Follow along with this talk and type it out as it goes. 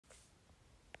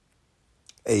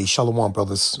Hey, Shalom,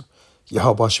 brothers.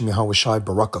 Yahweh Shem Yahweh Shai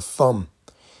Baraka Thumb.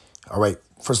 All right.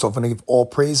 First off, I'm going to give all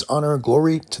praise, honor, and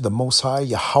glory to the Most High,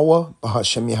 Yahweh,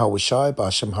 Bahashem Yahweh Shai,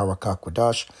 Bahashem Harakah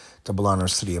Kwadash, double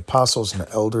honors to the apostles and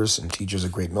the elders and teachers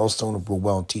of Great Millstone who rule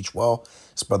well and teach well.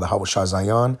 It's Brother Hawah Shai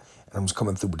Zion, and I'm just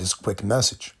coming through with this quick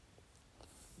message.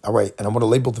 All right. And I'm going to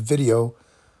label the video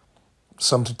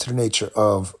something to the nature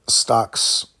of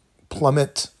stocks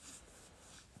plummet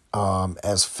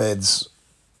as feds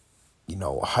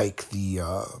hike the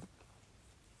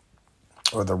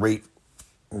or the rate,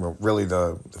 really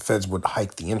the feds would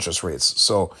hike the interest rates.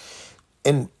 So,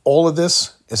 and all of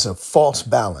this is a false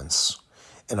balance.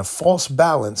 And a false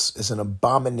balance is an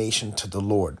abomination to the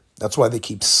Lord. That's why they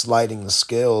keep sliding the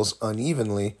scales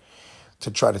unevenly to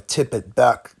try to tip it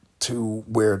back to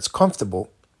where it's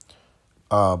comfortable.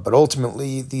 But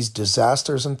ultimately, these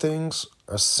disasters and things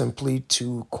are simply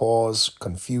to cause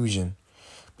confusion,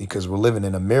 because we're living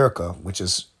in America, which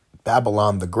is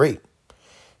Babylon the Great,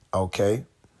 okay?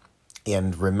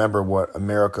 And remember what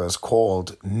America is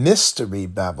called, Mystery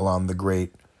Babylon the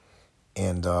Great.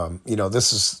 And,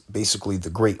 this is basically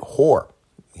the great whore,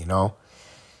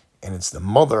 and it's the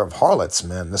mother of harlots,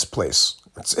 man, this place.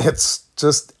 It's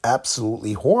just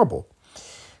absolutely horrible.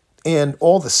 And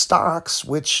all the stocks,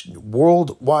 which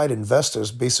worldwide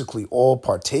investors basically all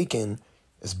partake in,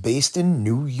 is based in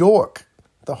New York,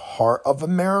 the heart of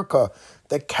America,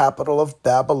 the capital of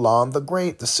Babylon the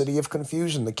Great, the city of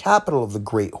confusion, the capital of the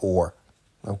great whore,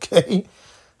 okay?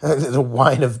 The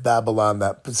wine of Babylon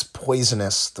that is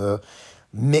poisonous, the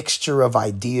mixture of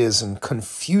ideas and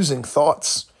confusing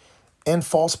thoughts and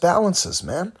false balances,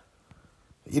 man.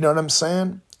 You know what I'm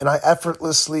saying? And I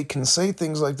effortlessly can say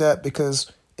things like that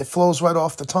because it flows right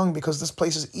off the tongue, because this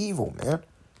place is evil, man.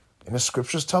 And the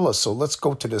scriptures tell us. So let's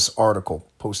go to this article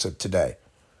posted today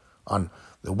on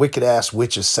the wicked ass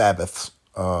witches Sabbath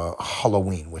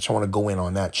Halloween, which I want to go in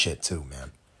on that shit too,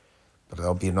 man. But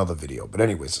that'll be another video. But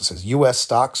anyways, it says U.S.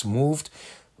 stocks moved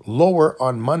lower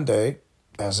on Monday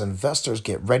as investors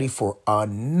get ready for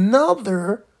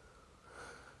another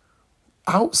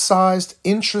outsized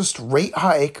interest rate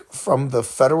hike from the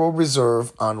Federal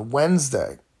Reserve on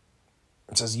Wednesday.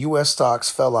 It says U.S. stocks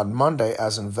fell on Monday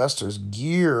as investors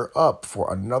gear up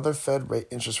for another Fed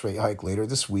interest rate hike later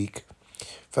this week.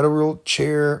 Federal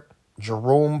Chair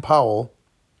Jerome Powell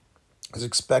is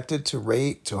expected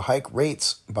to hike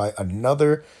rates by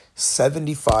another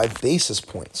 75 basis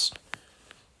points.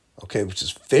 Okay, which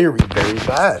is very, very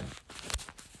bad.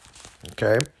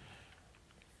 Okay.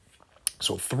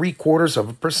 So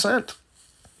 0.75%.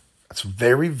 That's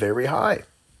very, very high.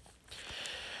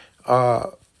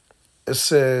 It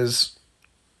says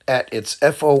at its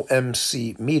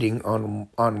FOMC meeting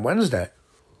on Wednesday,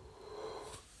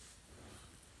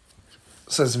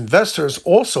 it says investors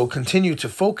also continue to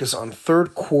focus on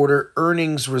third quarter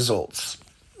earnings results.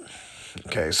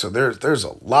 Okay, so there's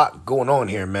a lot going on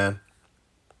here, man.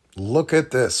 Look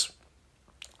at this.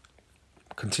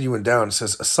 Continuing down, it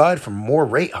says, aside from more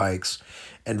rate hikes,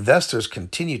 investors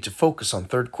continue to focus on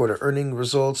third quarter earning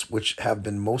results, which have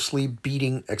been mostly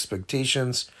beating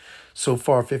expectations. So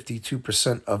far,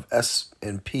 52% of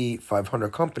S&P 500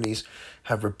 companies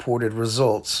have reported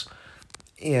results.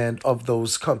 And of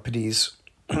those companies,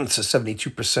 so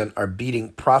 72% are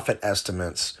beating profit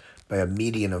estimates by a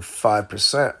median of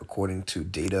 5%, according to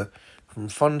data from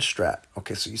Fundstrat.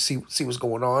 Okay, so you see what's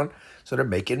going on? So they're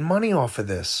making money off of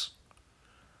this.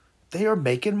 They are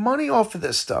making money off of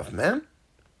this stuff, man.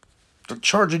 They're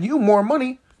charging you more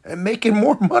money and making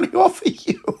more money off of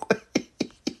you.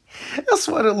 That's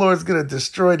why the Lord's going to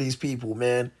destroy these people,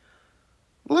 man.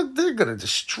 Look, they're going to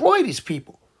destroy these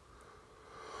people.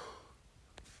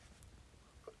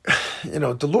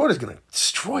 The Lord is going to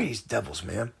destroy these devils,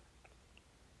 man.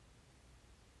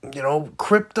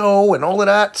 Crypto and all of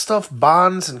that stuff,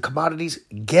 bonds and commodities,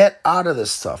 get out of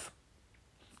this stuff.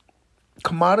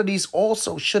 Commodities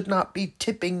also should not be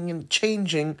tipping and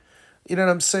changing. You know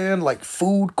what I'm saying? Like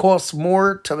food costs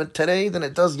more today than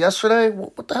it does yesterday.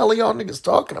 What the hell are y'all niggas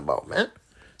talking about, man?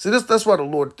 See, that's why the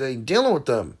Lord ain't dealing with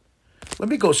them. Let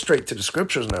me go straight to the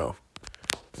scriptures now.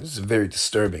 This is very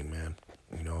disturbing, man.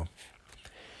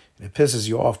 And it pisses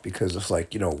you off because it's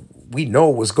like, we know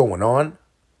what's going on,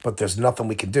 but there's nothing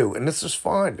we can do. And this is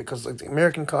fine because like the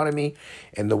American economy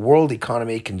and the world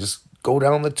economy can just go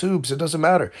down the tubes. It doesn't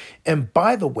matter. And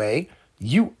by the way,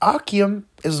 you Akim,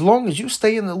 as long as you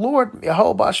stay in the Lord,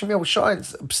 Yahweh Shai,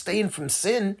 abstain from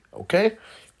sin, okay?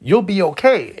 You'll be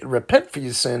okay. Repent for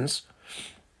your sins.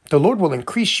 The Lord will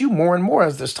increase you more and more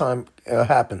as this time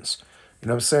happens. You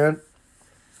know what I'm saying?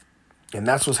 And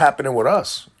that's what's happening with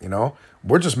us,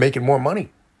 We're just making more money.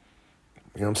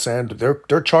 You know what I'm saying?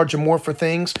 They're charging more for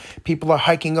things. People are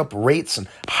hiking up rates and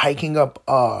hiking up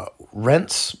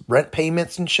rent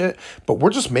payments and shit. But we're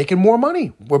just making more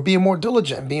money. We're being more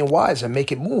diligent and being wise and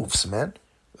making moves, man.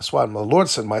 That's why the Lord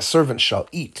said, "My servant shall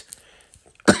eat."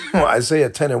 Isaiah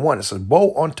 10:1. It says,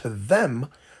 "Woe unto them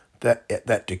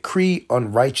that decree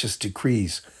unrighteous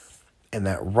decrees, and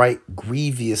that write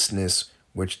grievousness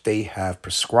which they have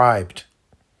prescribed."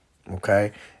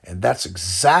 Okay? And that's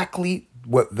exactly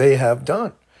what they have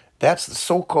done. That's the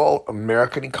so-called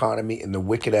American economy and the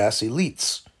wicked-ass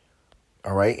elites.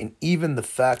 All right? And even the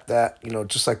fact that,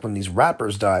 just like when these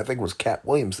rappers die, I think it was Cat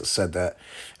Williams that said that,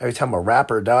 every time a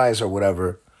rapper dies or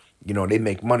whatever, they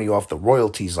make money off the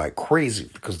royalties like crazy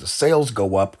because the sales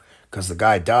go up because the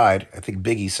guy died. I think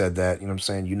Biggie said that, you know what I'm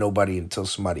saying? You nobody until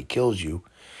somebody kills you,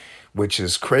 which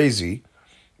is crazy.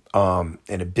 And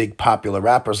the big popular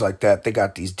rappers like that, they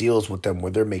got these deals with them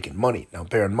where they're making money. Now,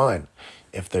 bear in mind,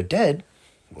 if they're dead,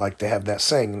 like they have that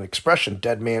saying, an expression,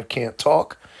 dead man can't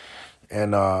talk.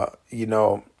 And,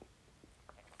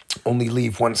 only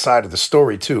leave one side of the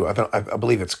story, too. I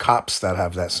believe it's cops that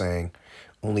have that saying,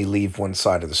 only leave one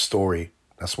side of the story.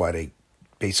 That's why they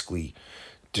basically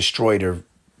destroy their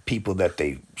people that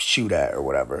they shoot at or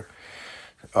whatever.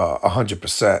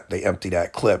 100%, they empty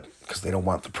that clip because they don't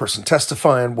want the person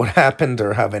testifying what happened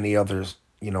or have any others,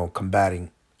 combating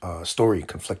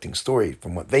conflicting story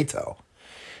from what they tell.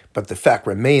 But the fact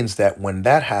remains that when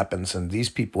that happens and these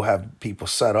people have people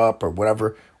set up or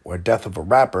whatever, or death of a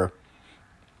rapper,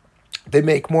 they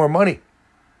make more money,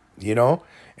 And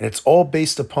it's all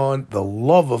based upon the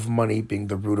love of money being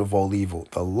the root of all evil,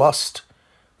 the lust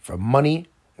for money,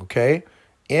 okay?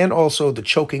 And also the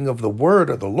choking of the word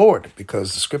of the Lord,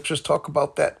 because the scriptures talk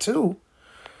about that too.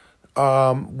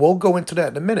 We'll go into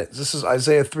that in a minute. This is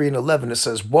Isaiah 3:11. It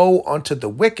says, "Woe unto the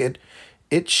wicked,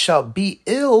 it shall be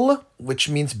ill," which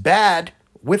means bad,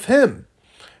 "with him.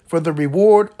 For the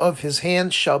reward of his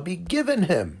hand shall be given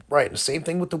him." Right, and the same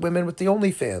thing with the women with the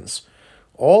OnlyFans.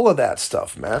 All of that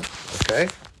stuff, man, okay?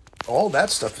 All that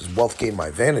stuff is wealth gained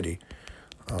by vanity.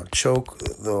 Choke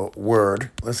the word.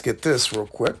 Let's get this real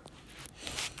quick.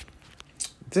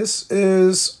 This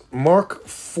is Mark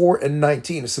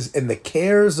 4:19. It says, "In the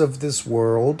cares of this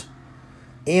world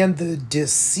and the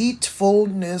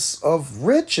deceitfulness of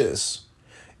riches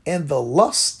and the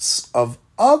lusts of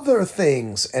other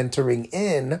things entering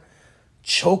in,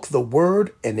 choke the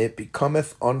word, and it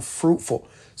becometh unfruitful."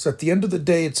 So at the end of the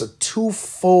day, it's a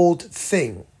twofold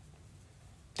thing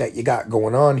that you got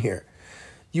going on here.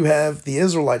 You have the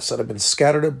Israelites that have been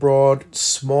scattered abroad,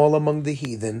 small among the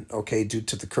heathen, okay, due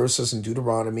to the curses in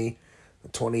Deuteronomy, the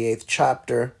 28th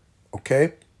chapter,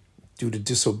 okay, due to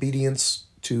disobedience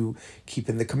to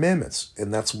keeping the commandments.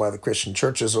 And that's why the Christian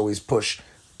churches always push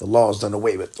the law's done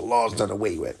away with, the law's done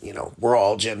away with, we're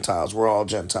all Gentiles, we're all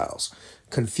Gentiles.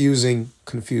 Confusing.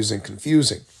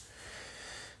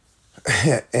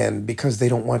 And because they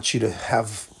don't want you to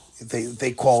have,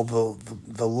 they call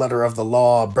the letter of the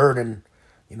law a burden,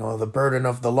 the burden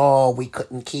of the law we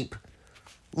couldn't keep.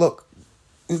 Look,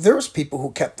 there's people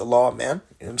who kept the law, man.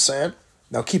 You know what I'm saying?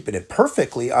 Now, keeping it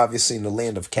perfectly, obviously, in the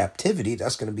land of captivity,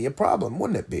 that's going to be a problem,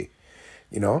 wouldn't it be?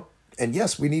 And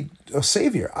yes, we need a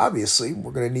savior. Obviously,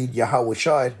 we're going to need Yahweh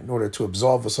Shai in order to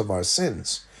absolve us of our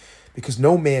sins. Because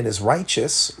no man is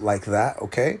righteous like that,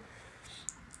 okay?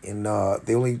 And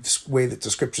the only way that the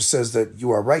scripture says that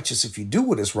you are righteous if you do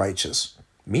what is righteous,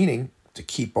 meaning to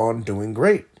keep on doing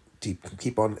great, to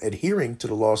keep on adhering to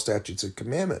the law, statutes, and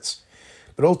commandments.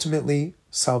 But ultimately,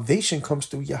 salvation comes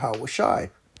through Yahweh Shai.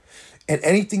 And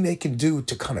anything they can do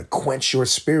to kind of quench your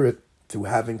spirit through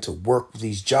having to work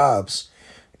these jobs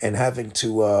and having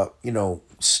to,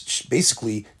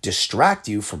 basically distract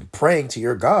you from praying to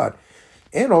your God,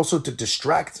 and also to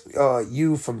distract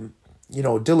you from,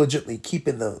 diligently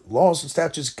keeping the laws and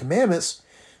statutes and commandments,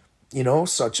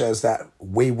 such as that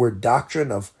wayward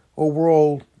doctrine of, oh, we're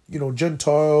all,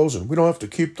 Gentiles and we don't have to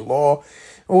keep the law.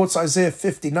 Oh, what's Isaiah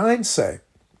 59 say?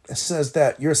 It says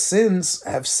that your sins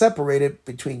have separated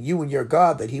between you and your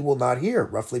God, that he will not hear,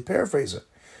 roughly paraphrasing.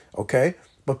 Okay?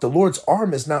 But the Lord's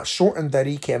arm is not shortened that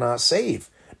he cannot save,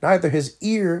 neither his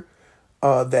ear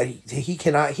that he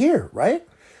cannot hear, right?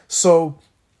 So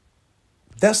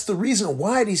that's the reason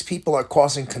why these people are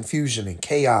causing confusion and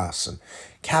chaos and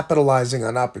capitalizing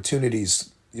on opportunities,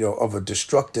 of a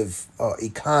destructive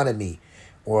economy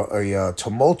or a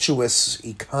tumultuous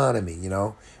economy,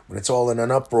 when it's all in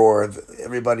an uproar,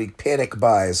 everybody panic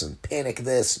buys and panic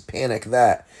this, panic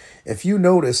that. If you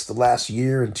notice the last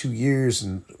year and 2 years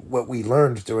and what we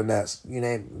learned during that,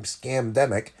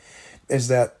 scamdemic, is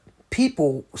that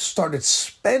people started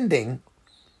spending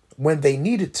when they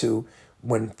needed to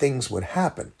when things would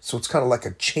happen. So it's kind of like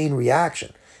a chain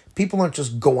reaction. People aren't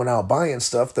just going out buying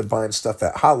stuff. They're buying stuff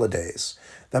at holidays.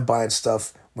 They're buying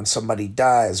stuff when somebody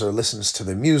dies or listens to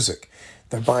the music.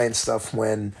 They're buying stuff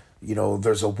when,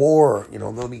 there's a war,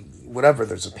 whatever,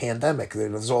 there's a pandemic,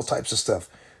 there's all types of stuff.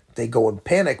 They go and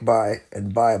panic buy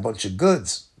and buy a bunch of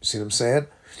goods. You see what I'm saying?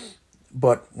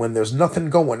 But when there's nothing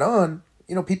going on,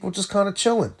 people just kind of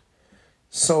chilling.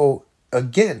 So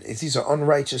again, if these are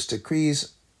unrighteous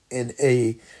decrees in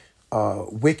a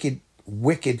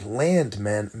wicked land,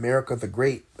 man, America the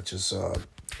Great, which is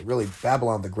really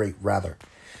Babylon the Great, rather.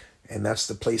 And that's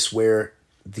the place where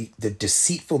the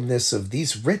deceitfulness of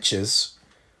these riches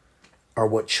are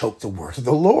what choke the word of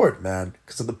the Lord, man,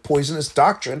 because of the poisonous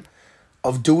doctrine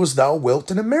of do as thou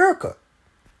wilt in America.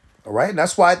 All right? And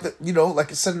that's why,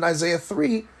 like it said in Isaiah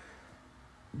 3,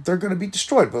 they're going to be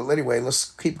destroyed. But anyway, let's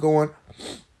keep going.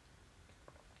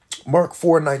 Mark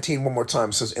 4:19, one more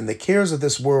time, says, and the cares of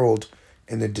this world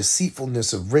and the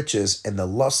deceitfulness of riches and the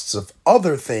lusts of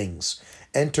other things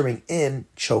entering in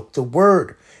choke the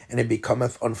word, and it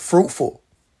becometh unfruitful.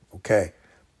 Okay.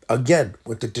 Again,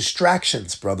 with the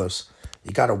distractions, brothers,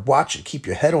 you got to watch and keep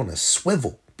your head on a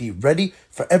swivel. Be ready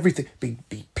for everything. Be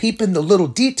peeping the little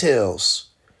details.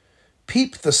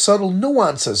 Peep the subtle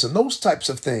nuances and those types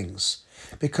of things.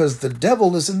 Because the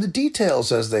devil is in the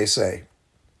details, as they say.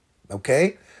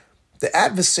 Okay? The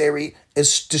adversary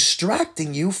is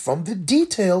distracting you from the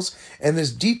details. And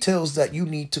there's details that you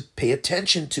need to pay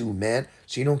attention to, man.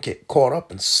 So you don't get caught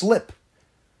up and slip.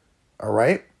 All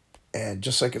right? And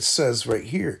just like it says right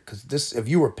here, because this, if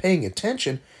you were paying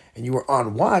attention and you were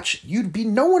on watch, you'd be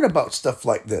knowing about stuff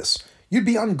like this. You'd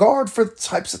be on guard for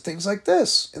types of things like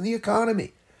this in the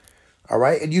economy. All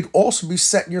right? And you'd also be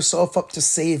setting yourself up to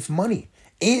save money.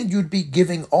 And you'd be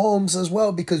giving alms as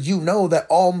well, because you know that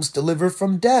alms deliver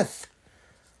from death.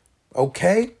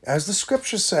 Okay? As the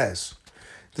scripture says.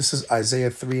 This is Isaiah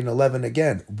 3:11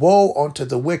 again. Woe unto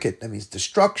the wicked. That means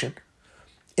destruction.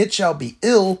 It shall be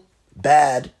ill,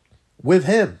 bad, with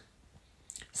him,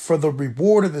 for the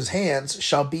reward of his hands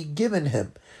shall be given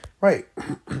him. Right.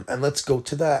 And let's go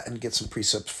to that and get some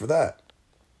precepts for that.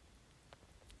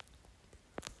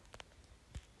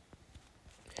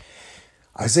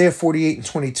 Isaiah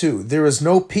 48:22. There is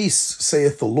no peace,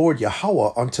 saith the Lord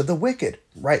Yahweh, unto the wicked.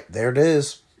 Right. There it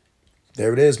is.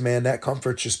 There it is, man. That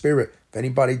comforts your spirit. If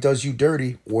anybody does you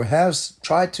dirty or has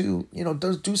tried to,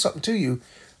 does do something to you,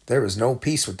 there is no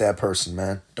peace with that person,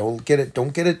 man. Don't get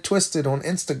it twisted on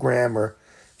Instagram or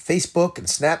Facebook and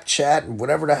Snapchat and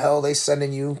whatever the hell they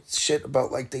sending you shit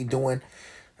about, like they doing,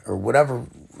 or whatever.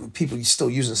 People still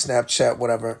using Snapchat,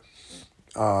 whatever,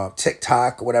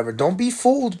 TikTok, whatever. Don't be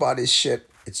fooled by this shit.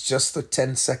 It's just a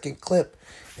 10-second clip.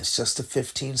 It's just a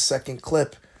 15-second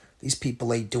clip. These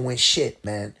people ain't doing shit,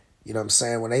 man. You know what I'm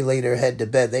saying? When they lay their head to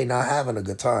bed, they not having a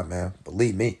good time, man.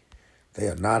 Believe me, they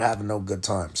are not having no good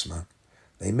times, man.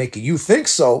 They making you think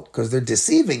so because they're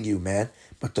deceiving you, man.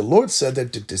 But the Lord said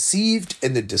that the deceived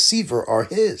and the deceiver are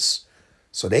his.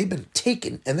 So they've been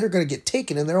taken, and they're going to get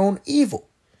taken in their own evil.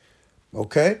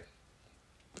 Okay?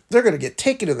 They're going to get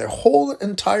taken in their whole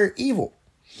entire evil.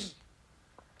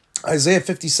 Isaiah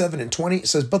 57:20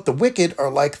 says, but the wicked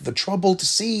are like the troubled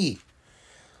sea,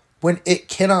 when it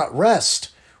cannot rest,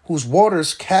 whose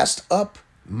waters cast up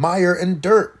mire and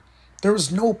dirt. There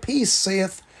is no peace,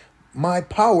 saith my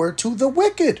power, to the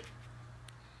wicked.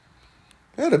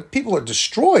 Yeah, the people are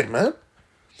destroyed, man.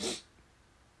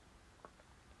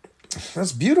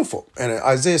 That's beautiful. And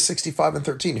Isaiah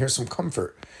 65:13, here's some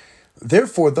comfort.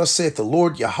 Therefore, thus saith the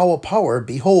Lord Yahweh power,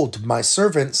 behold, my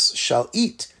servants shall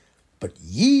eat, but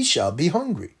ye shall be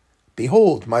hungry.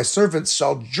 Behold, my servants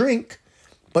shall drink,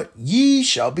 but ye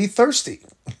shall be thirsty.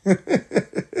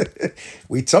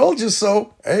 We told you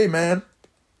so. Hey, man,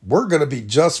 we're going to be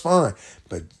just fine.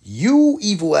 But you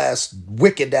evil ass,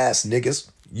 wicked ass niggas,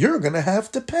 you're going to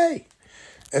have to pay.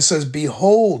 It says,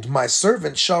 behold, my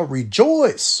servant shall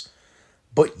rejoice,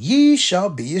 but ye shall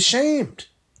be ashamed.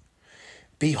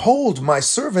 Behold, my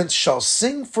servants shall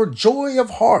sing for joy of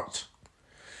heart,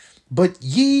 but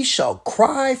ye shall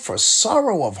cry for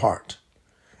sorrow of heart,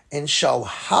 and shall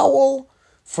howl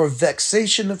for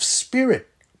vexation of spirit.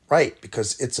 Right,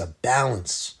 because it's a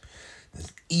balance.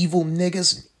 There's evil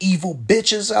niggas and evil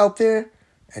bitches out there.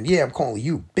 And yeah, I'm calling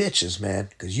you bitches, man,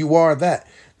 because you are that.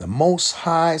 The Most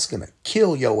High is going to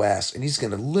kill your ass, and he's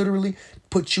going to literally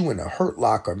put you in a hurt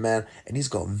locker, man, and he's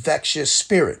going to vex your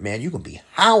spirit, man. You're going to be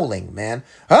howling, man.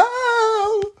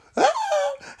 Oh,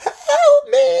 help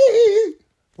me.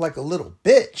 Like a little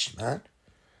bitch, man.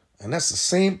 And that's the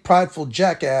same prideful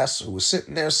jackass who was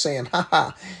sitting there saying,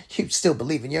 ha, you still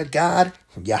believe in your God?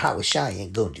 Yahweh Shai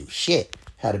ain't going to do shit.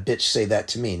 had a bitch say that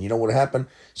to me. And you know what happened?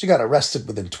 She got arrested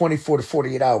within 24 to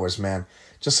 48 hours, man.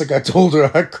 Just like I told her,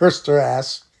 I cursed her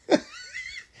ass.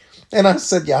 And I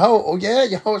said, Yahweh, oh yeah,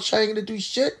 Yahweh Shai ain't gonna do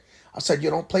shit. I said, you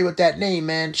don't play with that name,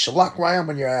 man. Shalak Rayam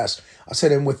on your ass. I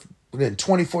said, and within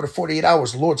 24 to 48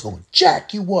 hours, the Lord's going to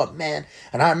jack you up, man.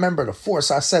 And I remember the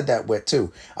force I said that with,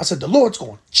 too. I said, the Lord's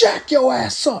going to jack your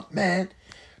ass up, man.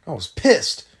 I was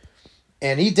pissed.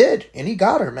 And he did. And he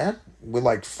got her, man, with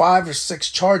like 5 or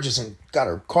 6 charges and got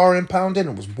her car impounded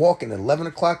and was walking at 11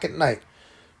 o'clock at night.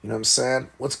 You know what I'm saying?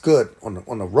 What's good on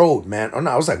the road, man? Oh,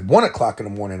 no, it was like 1 o'clock in the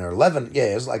morning or 11.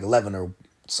 Yeah, it was like 11 or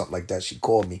something like that. She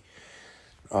called me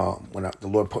when the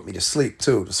Lord put me to sleep,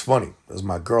 too. It was funny. It was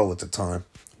my girl at the time.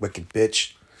 Wicked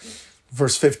bitch.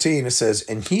 Verse 15, it says,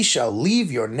 and he shall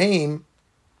leave your name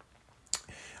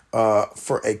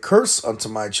for a curse unto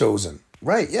my chosen.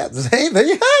 Right, yeah. Hey, there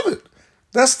you have it.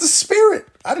 That's the spirit.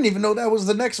 I didn't even know that was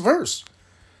the next verse.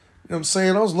 You know what I'm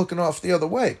saying? I was looking off the other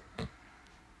way. It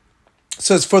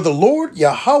says, for the Lord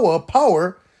Yahweh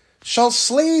power shall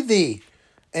slay thee,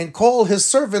 and call his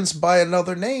servants by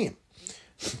another name.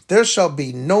 There shall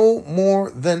be no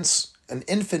more thence an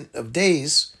infant of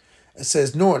days. It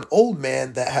says, nor an old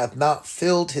man that hath not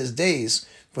filled his days,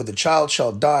 for the child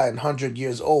shall die 100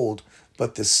 years old,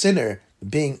 but the sinner,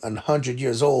 being 100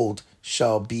 years old,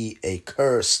 shall be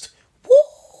accursed.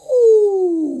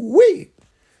 Woo-wee!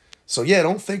 So yeah,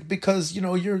 don't think because, you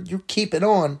know, you're keeping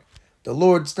on, the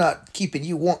Lord's not keeping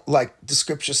you on, like the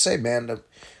scriptures say, man.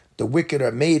 The wicked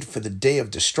are made for the day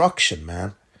of destruction,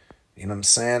 man. You know what I'm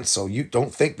saying? So you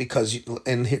don't think because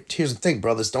and here's the thing,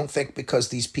 brothers, don't think because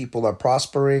these people are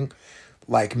prospering,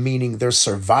 like meaning they're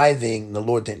surviving, the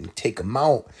Lord didn't take them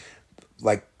out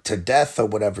like to death or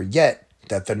whatever yet,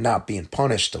 that they're not being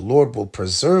punished. The Lord will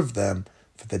preserve them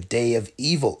for the day of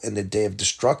evil and the day of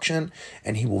destruction,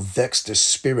 and he will vex their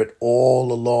spirit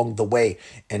all along the way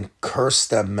and curse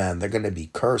them, man. They're going to be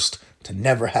cursed to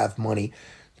never have money,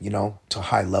 you know, to a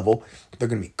high level. They're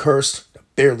going to be cursed,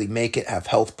 barely make it, have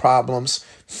health problems,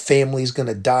 family's going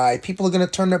to die, people are going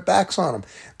to turn their backs on them.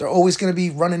 They're always going to be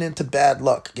running into bad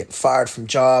luck, getting fired from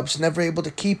jobs, never able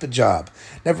to keep a job,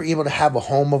 never able to have a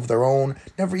home of their own,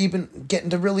 never even getting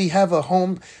to really have a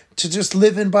home to just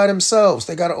live in by themselves.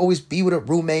 They got to always be with a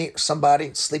roommate or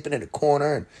somebody, sleeping in a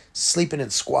corner and sleeping in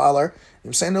squalor. You know what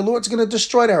I'm saying? The Lord's going to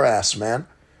destroy their ass, man.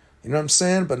 You know what I'm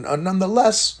saying? But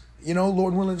nonetheless, you know,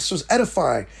 Lord willing, this was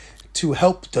edifying to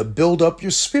help to build up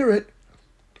your spirit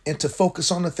and to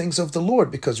focus on the things of the Lord,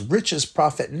 because riches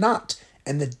profit not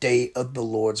in the day of the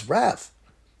Lord's wrath.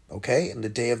 Okay? In the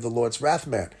day of the Lord's wrath,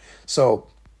 man. So,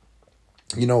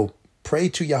 you know, pray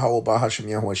to Yahweh Bahashem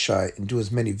Yahweh Shai and do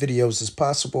as many videos as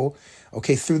possible.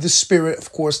 Okay? Through the spirit,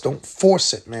 of course. Don't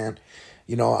force it, man.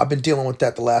 You know, I've been dealing with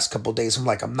that the last couple of days. I'm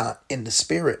like, I'm not in the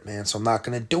spirit, man. So I'm not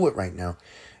going to do it right now.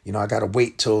 You know, I got to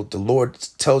wait till the Lord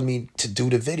tells me to do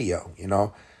the video, you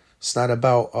know. It's not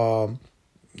about,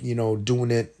 you know,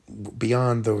 doing it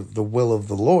beyond the will of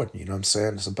the Lord. You know what I'm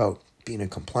saying? It's about being in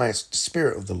compliance with the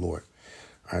spirit of the Lord.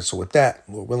 All right, so with that,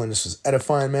 Lord willing, this was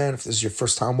edifying, man. If this is your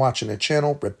first time watching the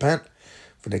channel, repent,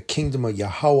 for the kingdom of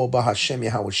Yahweh Bahashem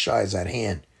Yahweh Shai is at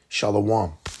hand.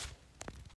 Shalom.